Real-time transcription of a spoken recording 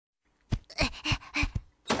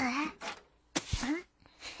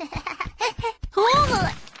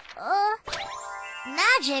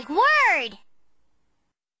magic word.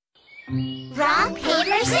 Rock,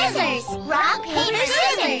 paper, scissors. Rock, paper,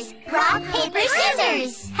 scissors. Rock, paper,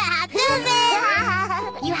 scissors. Who's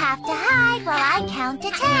it? You have to hide while I count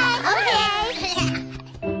to 10. Okay.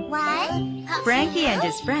 1. Frankie and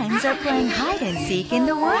his friends are playing hide and seek in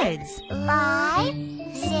the woods. 5,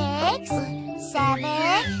 6, 7,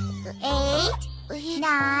 8,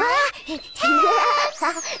 9, 10.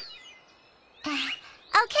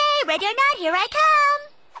 Okay, ready or not, here I come.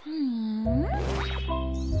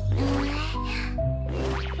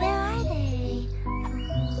 Where are they?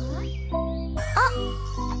 Oh,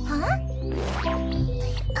 huh?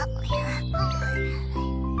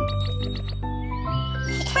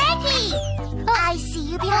 Frankie! I see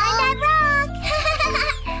you behind that rock.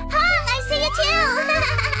 Hong, I see you too.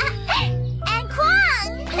 And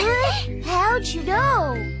Kwang. How'd you know?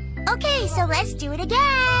 Okay, so let's do it again.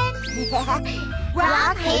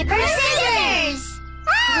 Rock, paper, scissors!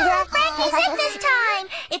 Ah, Frankie's in this time!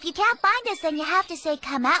 If you can't find us, then you have to say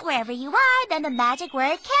come out wherever you are, then the magic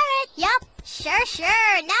word carrot. Yup, sure.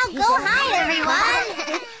 Now go hide,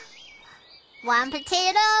 everyone! 1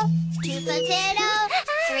 potato, 2 potato,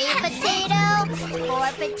 3 potato,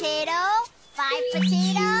 4 potato, 5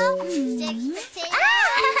 potato, 6 potato.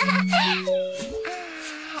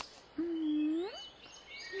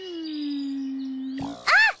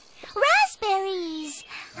 Raspberries!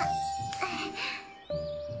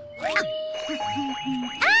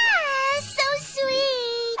 So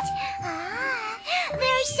sweet!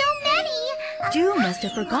 There are so many! Dew must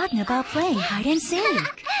have forgotten about playing hide and seek.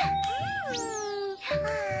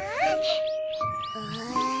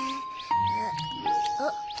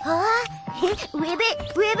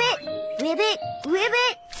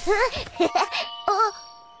 Ribbit!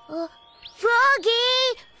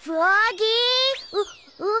 Froggy!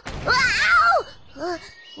 Wow!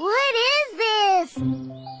 What is this?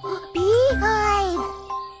 Beehive!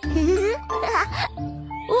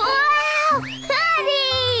 Wow! Honey!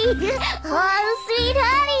 Oh, sweet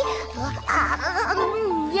honey!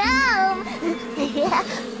 Yum!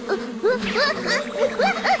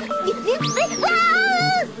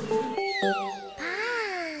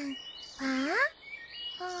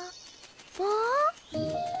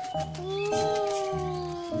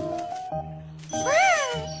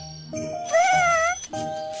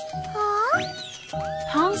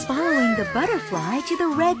 Hong's following the butterfly to the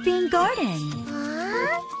red bean garden.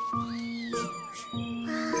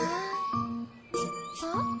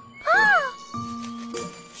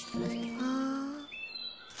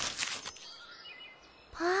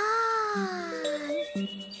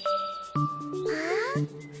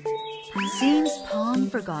 Seems Pong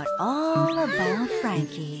forgot all about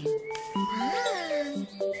Frankie.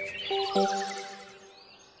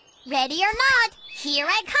 Ready or not, here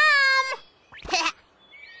I come!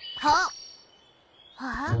 Oh.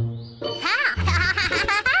 Huh?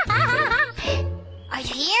 Are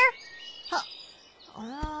you here?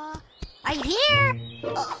 Are you here?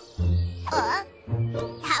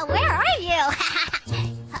 Where are you?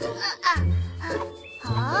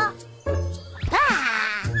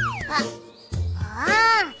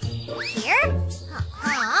 Here?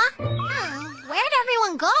 Where'd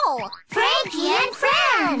everyone go? Frankie and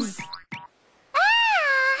friends!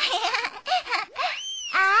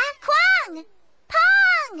 Kwang!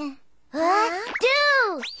 Pong! Do!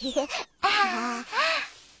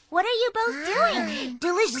 What are you both doing?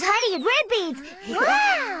 Delicious honey and red beans!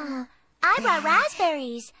 Wow! I brought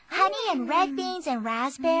raspberries. Honey and red beans and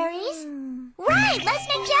raspberries. Right, let's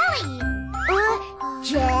make jelly!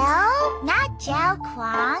 Gel? Not gel,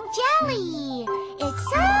 Kwang. Jelly! It's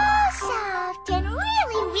so soft and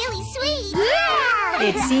really sweet! Yeah!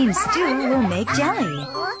 It seems Dew will make jelly.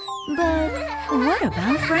 But what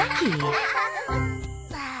about Frankie?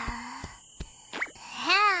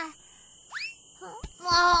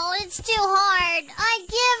 Oh, it's too hard. I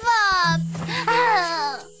give up.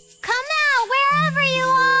 Come out wherever you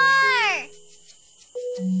are.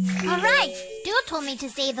 All right. Dew told me to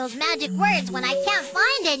say those magic words when I can't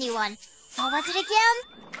find anyone. What was it again?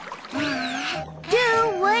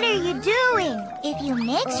 Dew, what are you doing? If you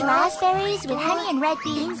mix raspberries with honey and red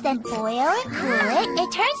beans, then boil and cool it,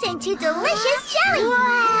 it turns into delicious jelly.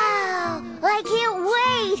 Wow! I can't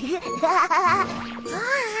wait.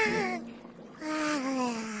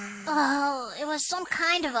 Oh, it was some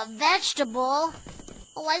kind of a vegetable.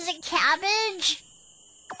 Was it cabbage?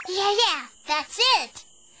 Yeah, that's it.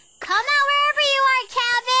 Come out wherever you are,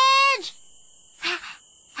 cabbage.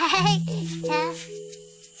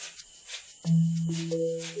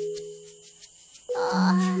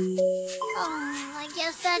 I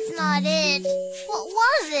guess that's not it. What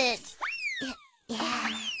was it?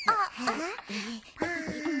 Yum!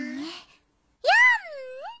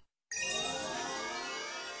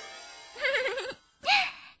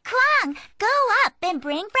 Kwong, go up and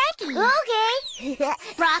bring Franky. Okay.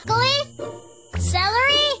 Broccoli?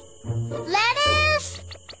 Celery? Lettuce?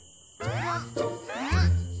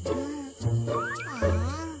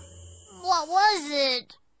 What was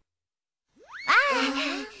it?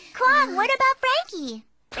 Kwong, what about Franky?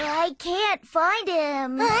 I can't find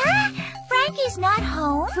him. Franky's not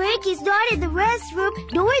home? Franky's not in the restroom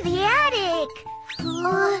nor the attic.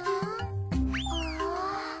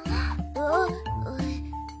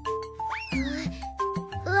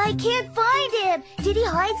 I can't find him. Did he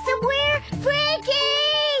hide somewhere? Franky!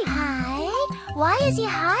 Hide? Why is he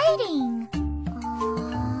hiding?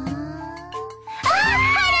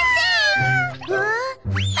 Hide and seek!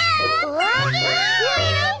 Franky!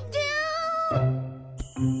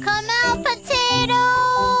 Come out, potato!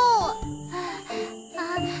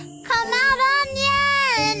 Come out,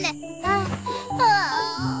 onion!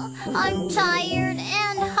 I'm tired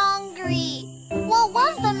and hungry. What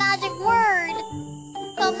was the magic word?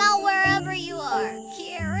 Come out wherever you are,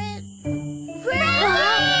 Carrot.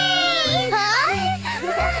 Franky!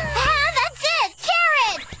 That's it,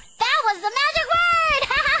 Carrot! That was the magic word!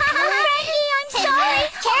 Franky, I'm sorry.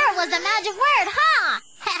 Carrot was the magic word, huh?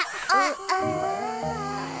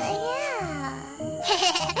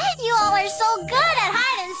 Yeah. You all are so good at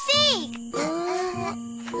hide and seek.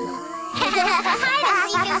 Hide and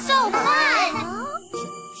seek is so fun.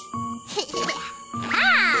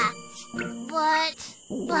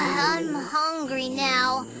 But I'm hungry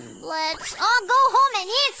now. Let's all go home and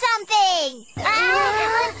eat something.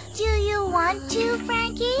 Do you want to,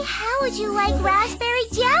 Franky? How would you like raspberry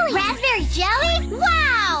jelly? Raspberry jelly?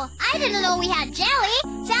 Wow! I didn't know we had jelly.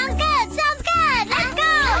 Sounds good, sounds good. Let's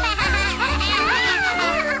go.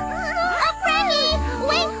 Franky,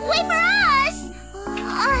 wait for us.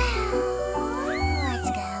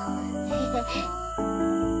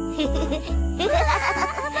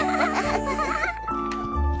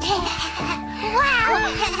 Wow!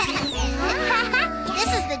 This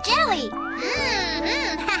is the jelly.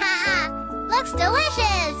 Looks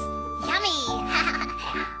delicious. Yummy.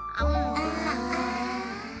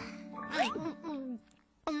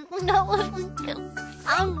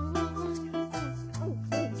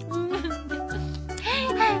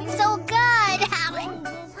 So good.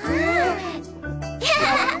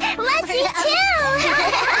 Let's eat too.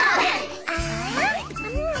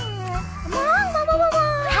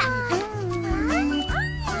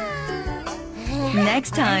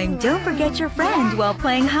 Next time, don't forget your friend while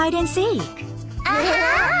playing hide and seek.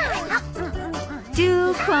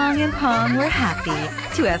 Do Kwong and Pong were happy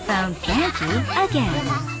to have found Franky again.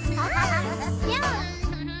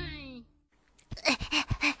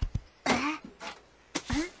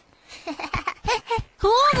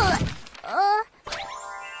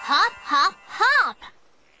 Hop, hop, hop.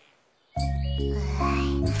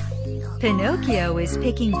 Pinocchio is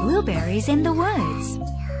picking blueberries in the woods.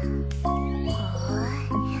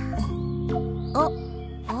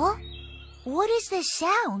 What is this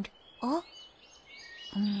sound?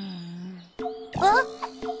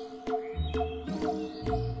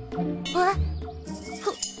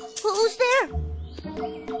 Who's there?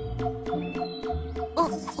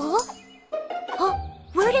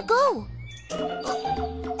 Where'd it go?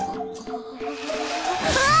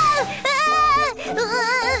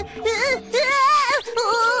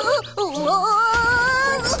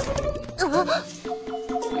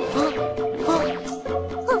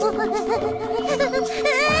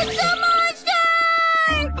 It's a monster!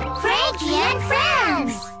 Franky and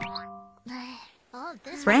friends!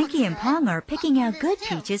 Franky and Pong are picking out good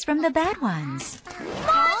peaches from the bad ones.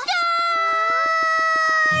 Monster!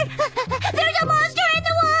 There's a monster in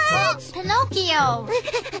the woods! Pinocchio!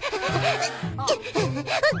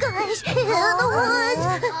 Guys, the woods!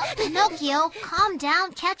 Pinocchio, calm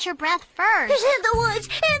down. Catch your breath first. In the woods!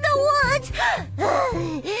 In the woods!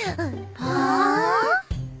 Huh?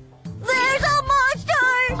 There's a monster!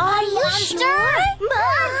 Are you sure?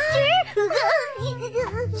 Monster!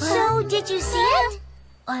 So, did you see it?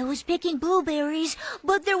 I was picking blueberries,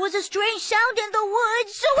 but there was a strange sound in the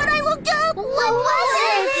woods, so when I looked up... What was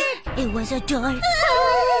it? It was a dark,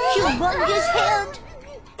 humongous hand.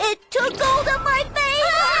 It took hold of my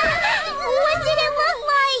face! What did it look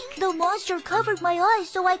like? The monster covered my eyes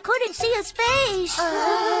so I couldn't see his face.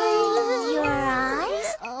 Your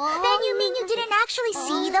eyes? Then you mean you didn't actually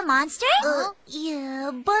see the monster?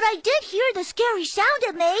 Yeah, but I did hear the scary sound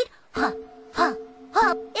it made. Huh, huh,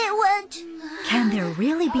 huh, it went... Can there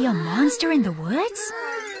really be a monster in the woods?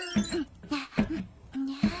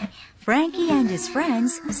 Franky and his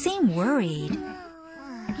friends seem worried.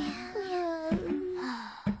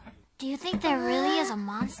 Do you think there really is a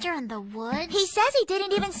monster in the woods? He says he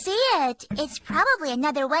didn't even see it. It's probably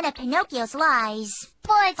another one of Pinocchio's lies.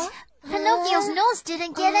 But Pinocchio's nose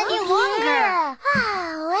didn't get any longer.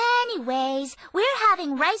 Oh, anyways, we're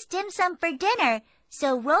having rice dim sum for dinner.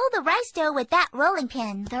 So roll the rice dough with that rolling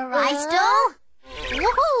pin. The rice dough?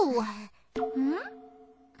 Woohoo!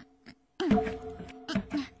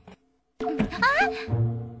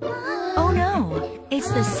 Oh no,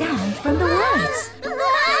 it's the sound from the woods.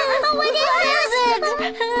 What is it?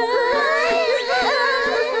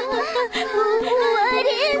 What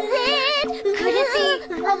is it? Could it be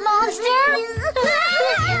a monster?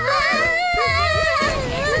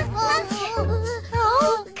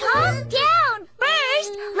 Oh, calm down.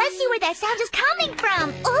 First, let's see where that sound is coming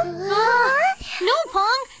from. No,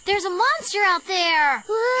 Pong. There's a monster out there.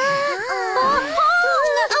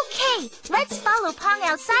 Okay, let's follow Pong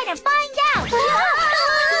outside and find out.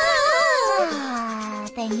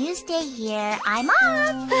 Then you stay here. I'm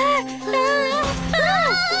off.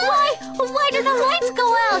 Why did the lights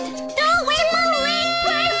go out? No, wait for me!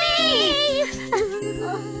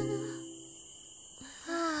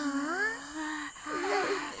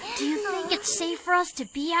 Do you think it's safe for us to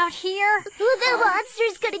be out here? The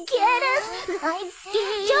monster's gonna get us. I'm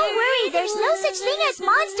scared. Don't worry, there's no such thing as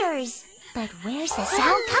monsters. But where's the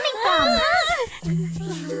sound coming from?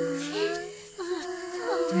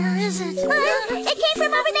 Where is it? It came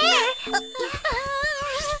from over there.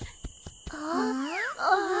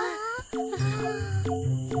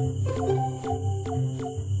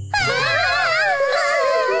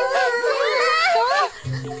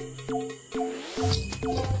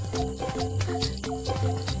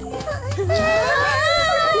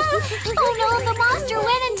 Oh no, the monster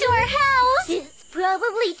went into our house! It's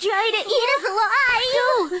probably trying to eat us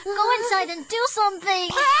alive. Go inside and do something!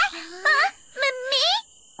 Me?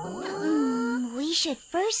 We should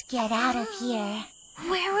first get out of here.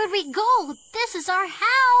 Where would we go? This is our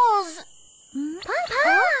house!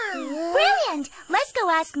 Brilliant! Let's go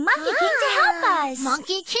ask Monkey King to help us.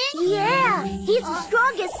 Monkey King? Yeah, he's the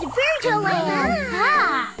strongest in Fairyland.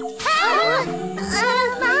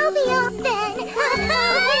 I'll be off then.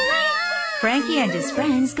 Franky and his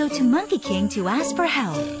friends go to Monkey King to ask for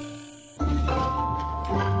help.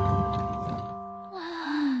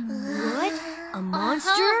 What? A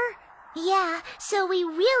monster? Yeah, so we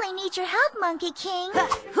really need your help, Monkey King.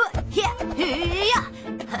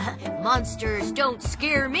 Monsters don't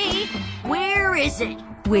scare me. Where is it?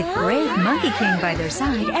 With brave Monkey King by their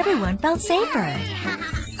side, everyone felt safer.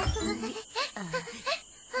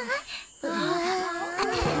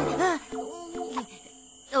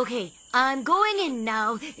 Okay, I'm going in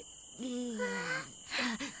now.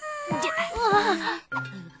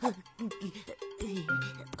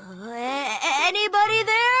 Anybody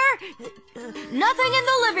there? Nothing in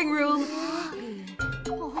the living room.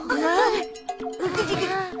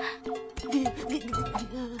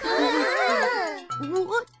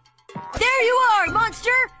 What? There you are,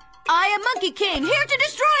 monster! I am Monkey King, here to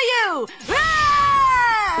destroy you!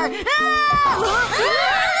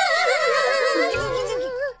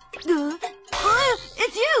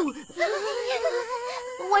 It's you!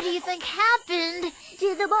 What do you think happened?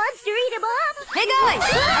 Did the monster eat him up? Hey guys! I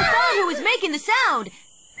found who was making the sound!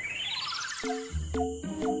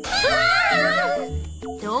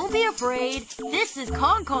 Don't be afraid. This is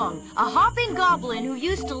Kong Kong, a hopping goblin who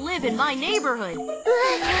used to live in my neighborhood.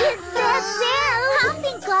 It's that sound.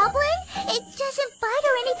 Hopping goblin? It doesn't bite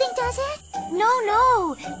or anything, does it?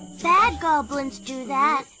 No. Bad goblins do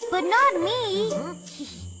that, but not me.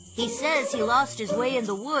 He says he lost his way in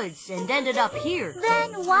the woods and ended up here.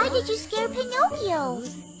 Then why did you scare Pinocchio?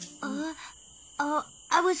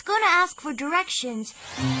 I was gonna ask for directions,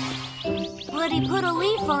 but he put a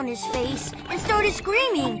leaf on his face and started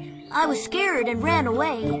screaming. I was scared and ran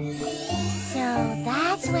away. So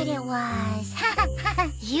that's what it was.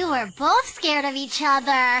 You were both scared of each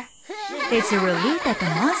other. It's a relief that the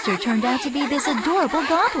monster turned out to be this adorable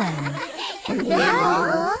goblin.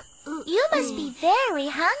 You must be very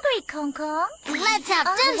hungry, Kong Kong. Let's have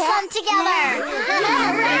dim sum together.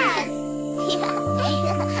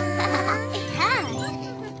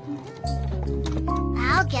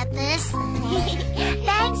 I'll get this.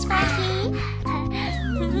 Thanks, Franky.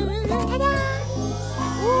 Ta-da!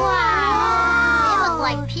 Wow! They look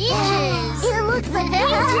like peaches. It looks like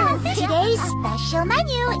peaches. Today's special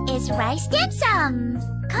menu is rice dim sum.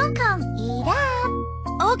 Kong Kong, eat up.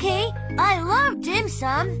 Okay, I love dim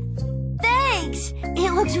sum. Thanks.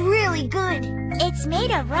 It looks really good. It's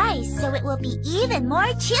made of rice, so it will be even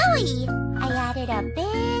more chewy. I added a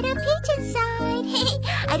bit of peach inside.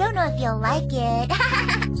 I don't know if you'll like it.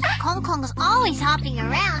 Kong Kong's always hopping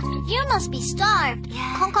around. You must be starved.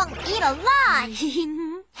 Kong Kong eat a lot.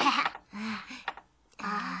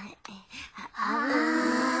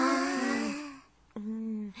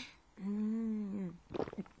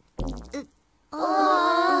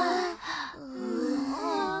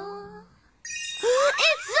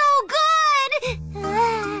 It's so good!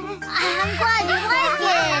 I'm glad you like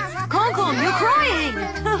it. Kong Kong, you're crying.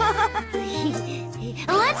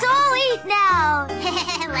 Let's all eat now.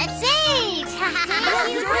 Let's eat.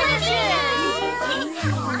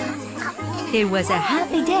 It was a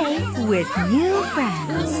happy day with new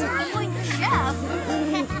friends.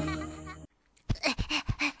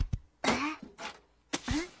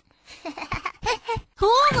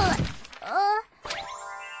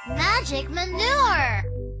 Magic manure.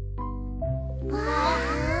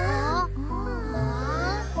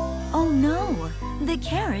 Oh no, the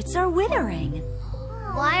carrots are withering.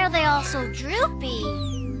 Why are they all so droopy?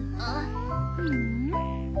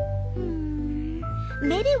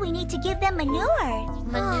 Maybe we need to give them manure.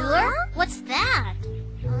 Manure? What's that?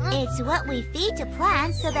 It's what we feed to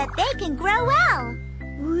plants so that they can grow well.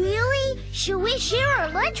 Really? Should we share our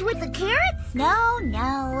lunch with the carrots? No,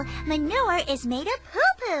 no. Manure is made of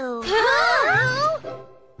poo-poo. Poo?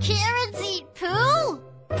 Carrots eat poo?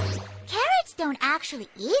 Carrots don't actually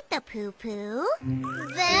eat the poo-poo.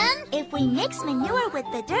 Then? If we mix manure with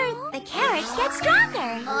the dirt, the carrots get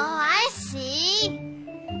stronger. Oh, I see.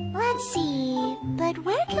 Let's see, but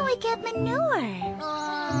where can we get manure?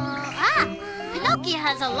 Pinocchio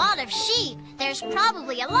has a lot of sheep. There's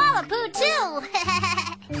probably a lot of poo, too.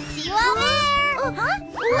 See you out there? Huh?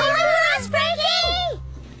 Wait for us, Frankie!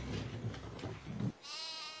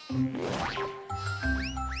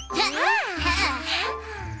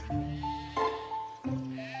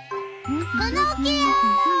 Pinocchio!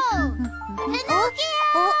 Pinocchio!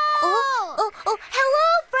 Oh, hello,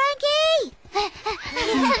 Frankie!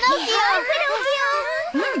 Pinocchio!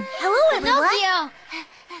 Hello, everyone. Pinocchio!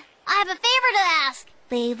 I have a favor to ask.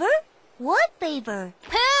 Favor? What favor?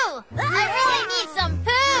 Poo! I really need some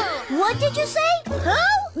poo! What did you say? Poo?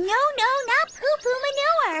 No, not poo-poo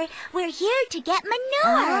manure. We're here to get manure.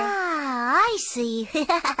 Ah, I see.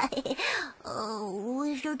 Oh,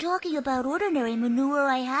 if you're talking about ordinary manure,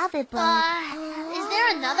 I have it, but... Is there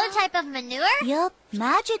another type of manure? Yup,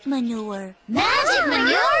 magic manure. Magic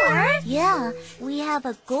manure? Yeah, we have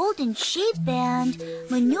a golden sheep and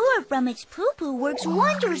manure from its poo-poo works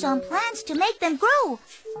wonders on plants to make them grow.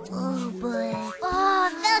 Oh, but... Oh,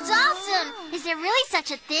 that's awesome! Is there really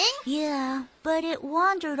such a thing? Yeah, but it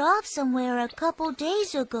wandered off somewhere a couple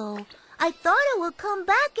days ago. I thought it would come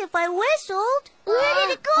back if I whistled. Where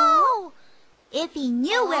did it go? If he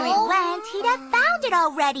knew where it went, he'd have found it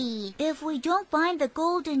already. If we don't find the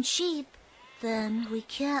golden sheep, then we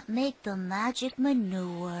can't make the magic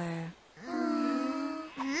manure.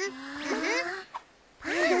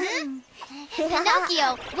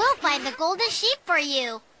 Pinocchio, we'll find the golden sheep for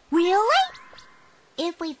you. Really?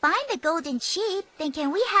 If we find the golden sheep, then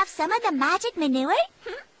can we have some of the magic manure?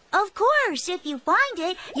 Of course, if you find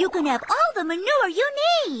it, you can have all the manure you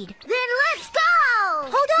need. Then let's go!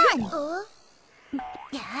 Hold on.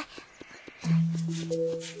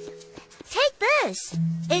 Take this.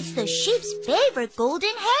 It's the sheep's favorite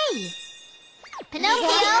golden hay.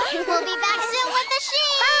 Pinocchio, we'll be back soon with the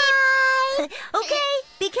sheep! Bye! Okay,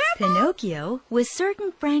 be careful. Pinocchio was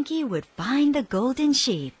certain Frankie would find the golden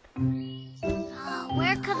sheep.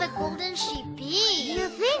 Where could the golden sheep be? You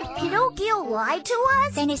think Pinocchio lied to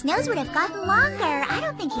us? Then his nose would have gotten longer. I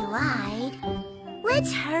don't think he lied.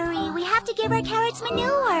 Let's hurry. We have to give our carrots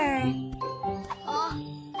manure.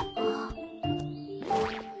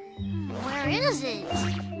 Where is it?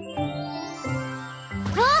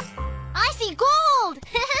 Huh? I see gold!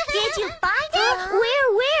 Did you find it?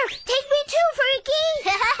 Where? Take me too, Frankie!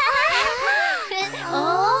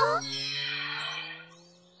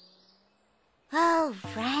 Oh,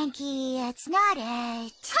 Frankie, it's not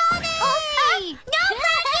it. Honey! No,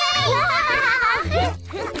 Frankie!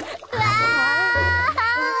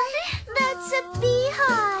 That's a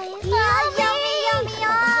beehive. Yummy!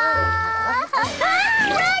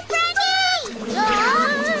 Run, Frankie!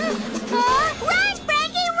 Run,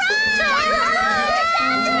 Frankie, run!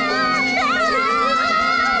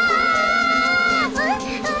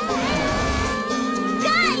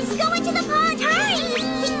 Guys, go into the pond, hurry!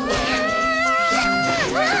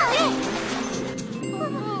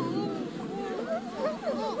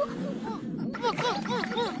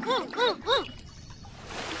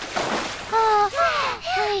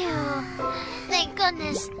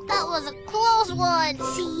 goodness, that was a close one.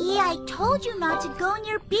 See, I told you not to go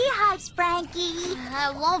near beehives, Frankie.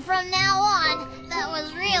 I won't from now on. That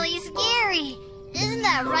was really scary. Isn't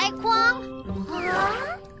that right, Kwong?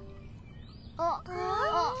 Huh?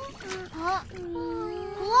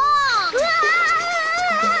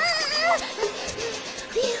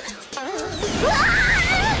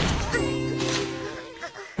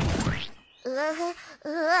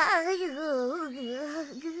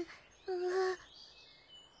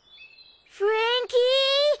 Frankie?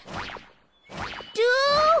 Do?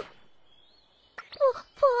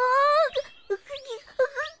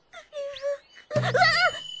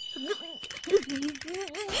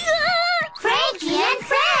 Frankie and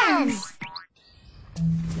friends!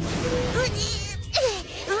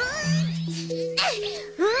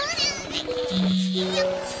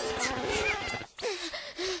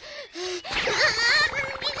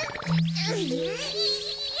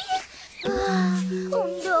 Oh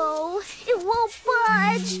no, it won't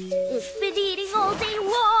budge. It's been eating all day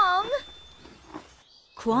long.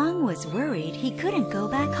 Kwong was worried he couldn't go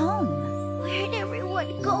back home. Where'd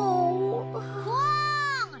everyone go?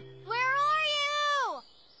 Kwong! Where are you?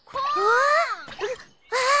 Kwong!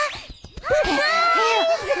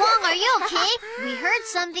 Kwong, are you okay? We heard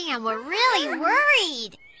something and we're really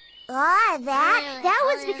worried. That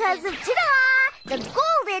was because of, ta-da, the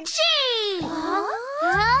golden sheep!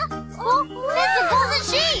 Huh? Oh, that's a golden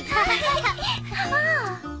sheep!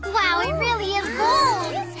 Wow, it really is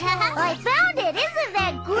gold! I found it! Isn't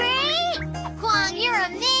that great? Kwong, you're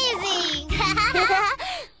amazing!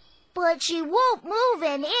 But she won't move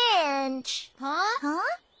an inch. Huh?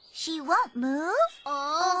 She won't move?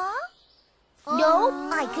 Oh. No,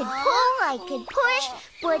 I could pull, I could push,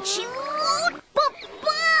 but she won't budge.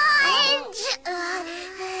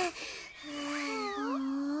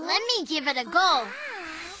 Let me give it a go.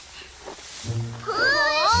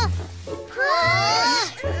 Push,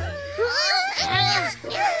 push.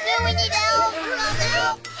 Do we need help?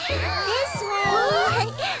 This way.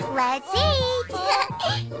 Let's eat.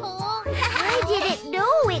 I didn't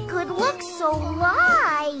know it could look so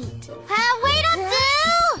light. Wait up, Doo!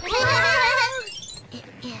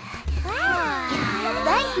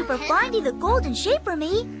 Thank you for finding the golden sheep for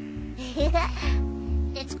me.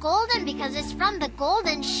 It's golden because it's from the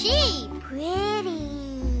golden sheep. Pretty.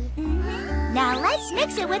 Now let's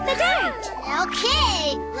mix it with the dirt.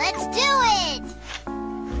 Okay, let's do it.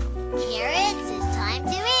 Carrots, it's time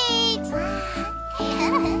to eat.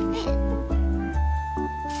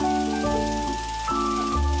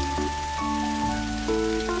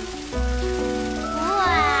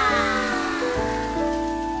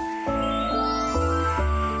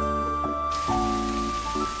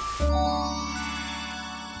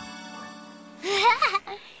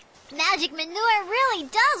 Magic manure really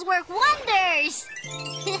does work wonders!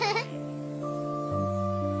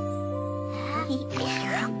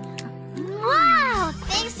 Wow!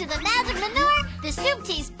 Thanks to the magic manure, the soup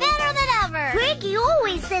tastes better than ever! Frankie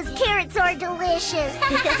always says carrots are delicious.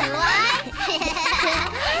 What?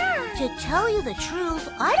 To tell you the truth,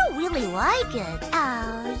 I don't really like it.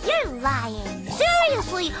 Oh, you're lying.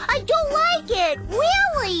 Seriously, I don't like it.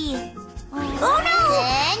 Really. Oh, no!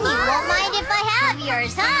 Then you won't mind if I have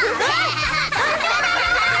yours, huh?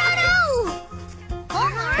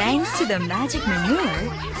 Thanks to the magic manure,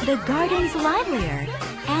 the garden's livelier.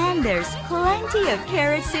 And there's plenty of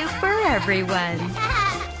carrot soup for everyone.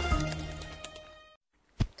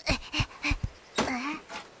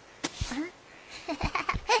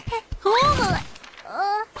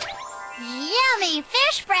 Yummy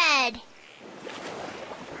fish bread!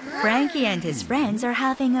 Frankie and his friends are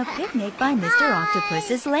having a picnic by Mr.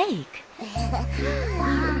 Octopus's lake.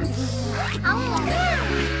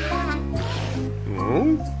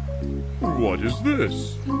 Oh? What is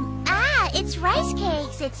this? It's rice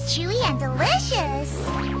cakes. It's chewy and delicious.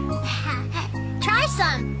 Try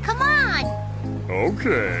some. Come on.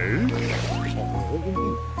 Okay.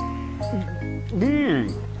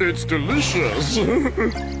 It's delicious.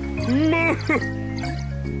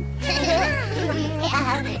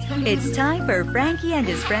 It's time for Frankie and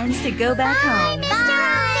his friends to go back home.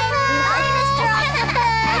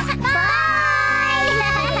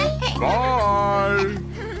 Bye.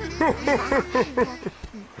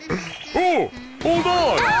 Oh, hold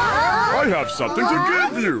on. I have something to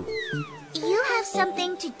give you. You have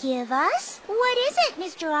something to give us? What is it,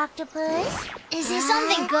 Mr. Octopus? Is it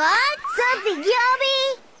something good? Something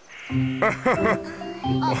yummy?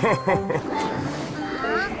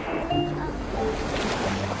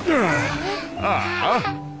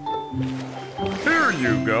 Here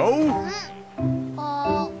you go.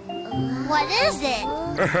 What is it?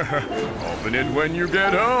 Open it when you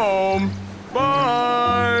get home.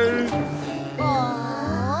 Bye.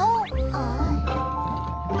 Oh.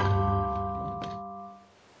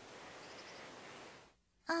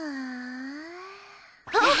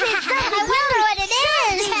 Hope it's I wonder what it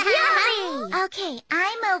is. yummy. Okay,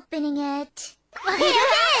 I'm opening it.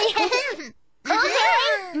 Okay.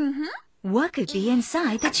 What could be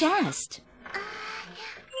inside the chest?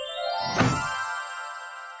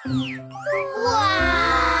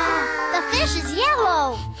 Wow! The fish is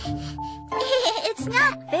yellow. It's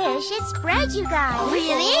not fish, it's bread, you guys.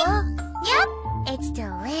 Really? Yep. It's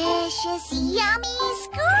delicious, yummy,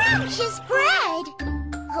 scrumptious bread.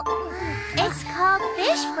 It's called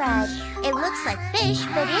fish bread. It looks like fish,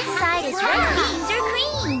 but inside is red beans or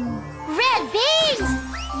cream. Red beans.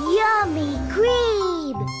 Yummy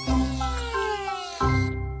cream.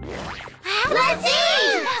 Let's eat.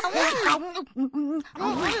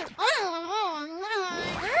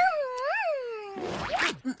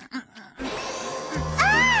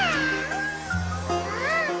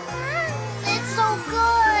 It's so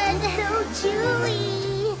good. So chewy.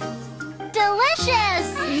 Delicious.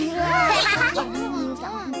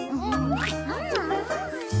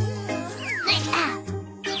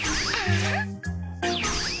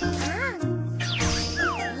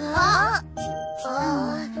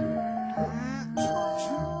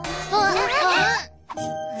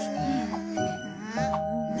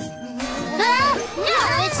 No,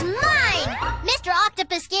 it's mine! Mr.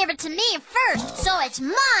 Octopus gave it to me first, so it's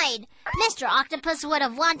mine! Mr. Octopus would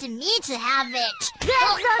have wanted me to have it. That's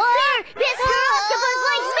not fair! Mr. Octopus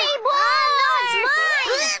likes me more! No, it's mine!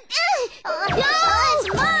 No, it's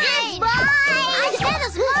mine! I said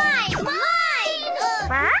it's mine! Mine!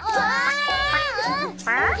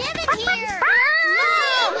 Give it here! No!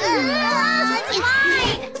 It's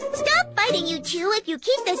mine! Stop fighting, you two. If you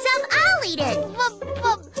keep this up, I'll eat it.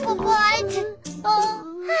 What?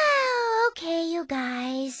 Okay, you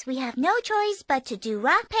guys. We have no choice but to do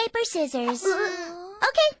rock, paper, scissors.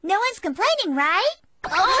 Okay, no one's complaining, right?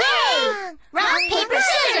 Okay! Rock, paper,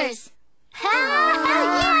 scissors! Yay! I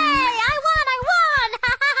won!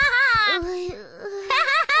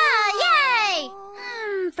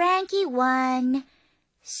 Yay! Frankie won.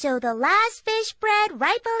 So the last fish bread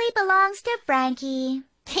rightfully belongs to Frankie.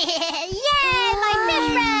 Yay! My fish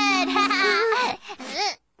bread!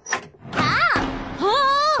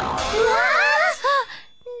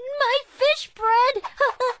 My fish bread!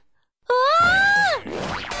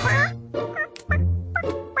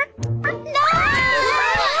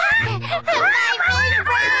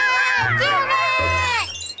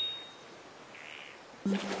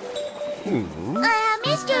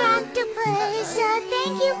 Mr. Octopus,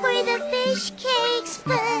 thank you for the fish cakes,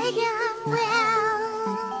 but, well...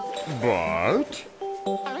 But?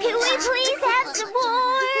 Can we please have some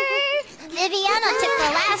more? Viviana took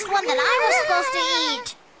the last one that I was supposed to eat.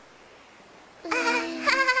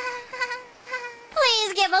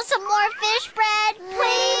 Please give us some more fish bread,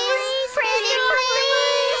 please. Pretty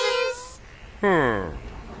please.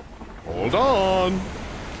 Hold on.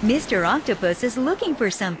 Mr. Octopus is looking for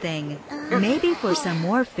something. Maybe for some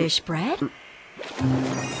more fish bread? Here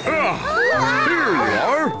you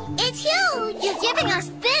are. It's huge. You're giving us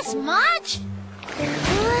this much?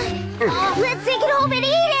 Let's take it home and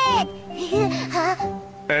eat it!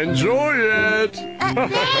 Enjoy it.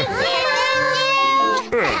 Thank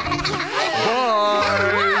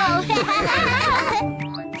Bye.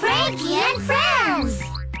 Frankie and friends!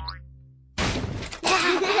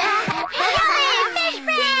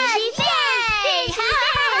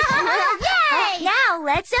 Now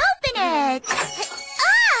let's open it!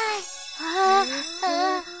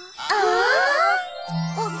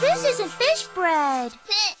 Oh, this isn't fish bread.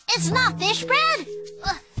 It's not fish bread?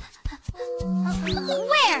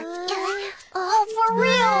 Where? Oh, for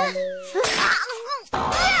real?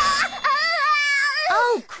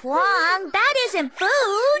 Oh, Kwong, that isn't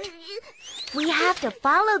food. We have to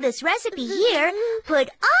follow this recipe here, put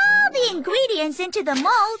all the ingredients into the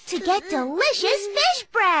mold to get delicious fish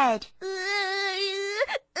bread.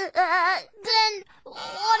 Then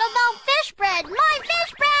what about fish bread? My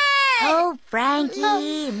fish bread! Oh,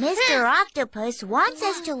 Frankie, Mr. Octopus wants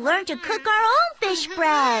us to learn to cook our own fish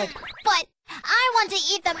bread. But I want to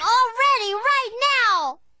eat them already, right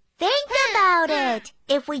now! Think about it.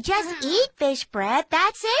 If we just eat fish bread,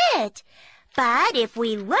 that's it. But if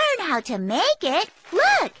we learn how to make it,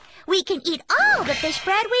 look, we can eat all the fish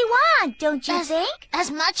bread we want, don't you think?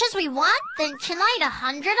 As much as we want? Then can I eat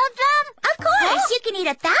 100 of them? Of course, you can eat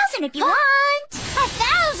 1,000 if you want.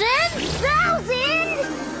 1,000?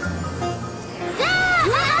 1,000?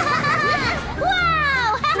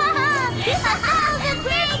 Wow!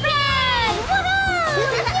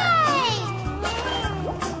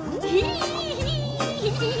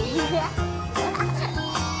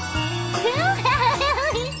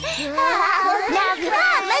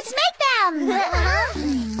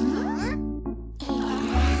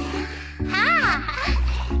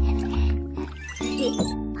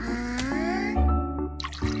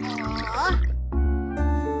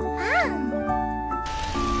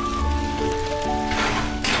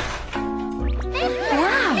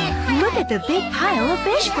 the big pile of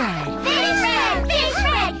fish bread. Fish bread! Fish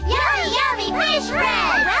bread! Yummy, yummy fish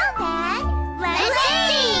bread! Well, Dad, let's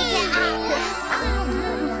eat!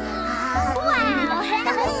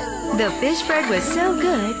 Wow! The fish bread was so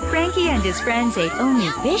good, Frankie and his friends ate only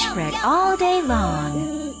fish bread all day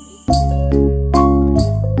long.